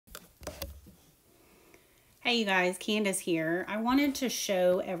Hey you guys, Candace here. I wanted to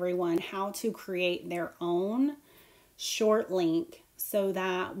show everyone how to create their own short link so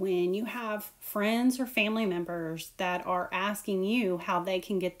that when you have friends or family members that are asking you how they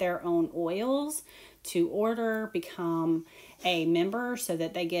can get their own oils to order, become a member so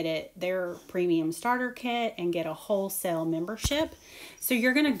that they get their premium starter kit and get a wholesale membership. So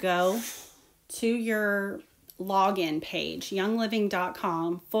you're going to go to your login page,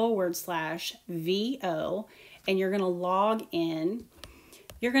 youngliving.com/VO, and you're going to log in.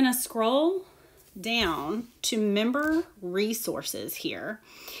 You're going to scroll down to member resources here.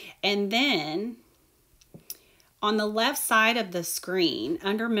 And then on the left side of the screen,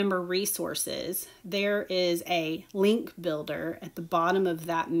 under member resources, there is a link builder at the bottom of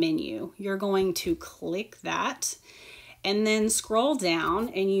that menu. You're going to click that and then scroll down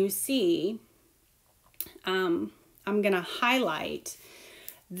and you see I'm going to highlight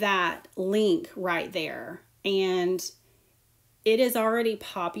that link right there, and it is already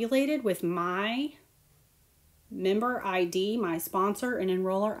populated with my member ID, my sponsor and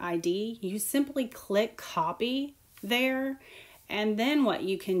enroller ID. You simply click copy there, and then what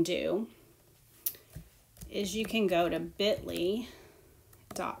you can do is you can go to bit.ly.com.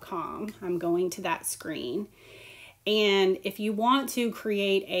 I'm going to that screen. And if you want to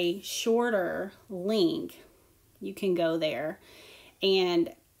create a shorter link, you can go there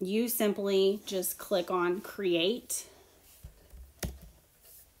and you simply just click on create,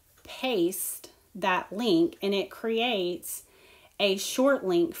 paste that link, and it creates a short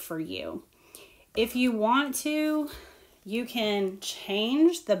link for you. If you want to, you can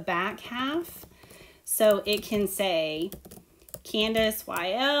change the back half so it can say Candace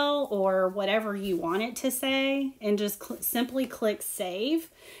YL or whatever you want it to say, and just simply click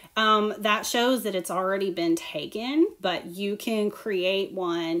save. That shows that it's already been taken, but you can create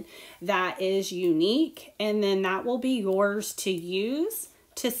one that is unique, and then that will be yours to use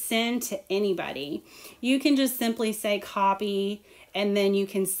to send to anybody. You can just simply say copy, and then you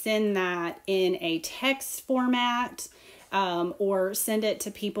can send that in a text format, or send it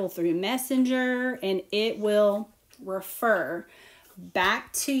to people through Messenger, and it will refer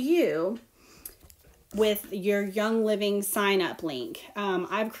back to you with your Young Living sign up link.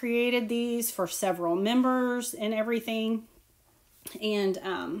 I've created these for several members and everything,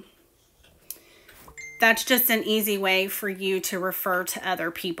 and that's just an easy way for you to refer to other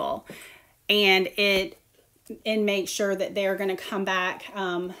people and make sure that they're going to come back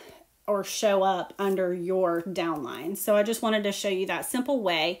or show up under your downline. So I just wanted to show you that simple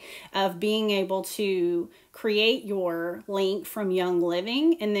way of being able to create your link from Young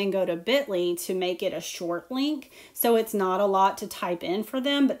Living and then go to bit.ly to make it a short link. So it's not a lot to type in for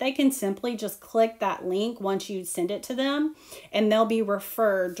them, but they can simply just click that link once you send it to them, and they'll be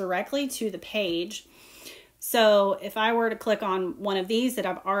referred directly to the page. So if I were to click on one of these that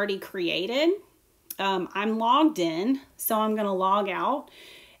I've already created, I'm logged in, so I'm going to log out.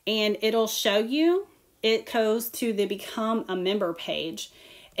 And it'll show you, it goes to the become a member page,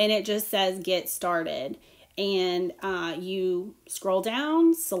 and it just says get started. And you scroll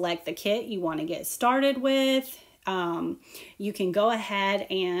down, select the kit you want to get started with. You can go ahead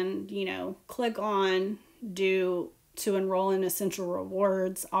and, click on to enroll in Essential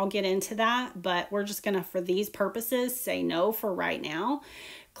Rewards. I'll get into that, but we're just going to, for these purposes, say no for right now.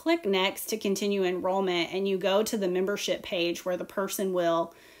 Click next to continue enrollment, and you go to the membership page where the person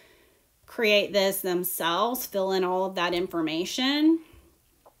will create this themselves, fill in all of that information.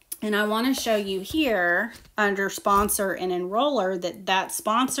 And I want to show you here under sponsor and enroller that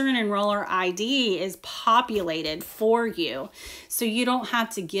sponsor and enroller ID is populated for you. So you don't have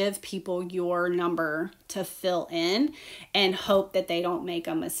to give people your number to fill in and hope that they don't make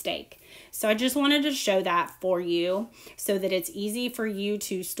a mistake. So I just wanted to show that for you so that it's easy for you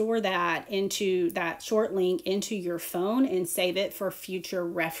to store that into that short link into your phone and save it for future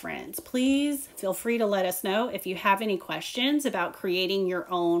reference. Please feel free to let us know if you have any questions about creating your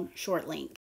own short link.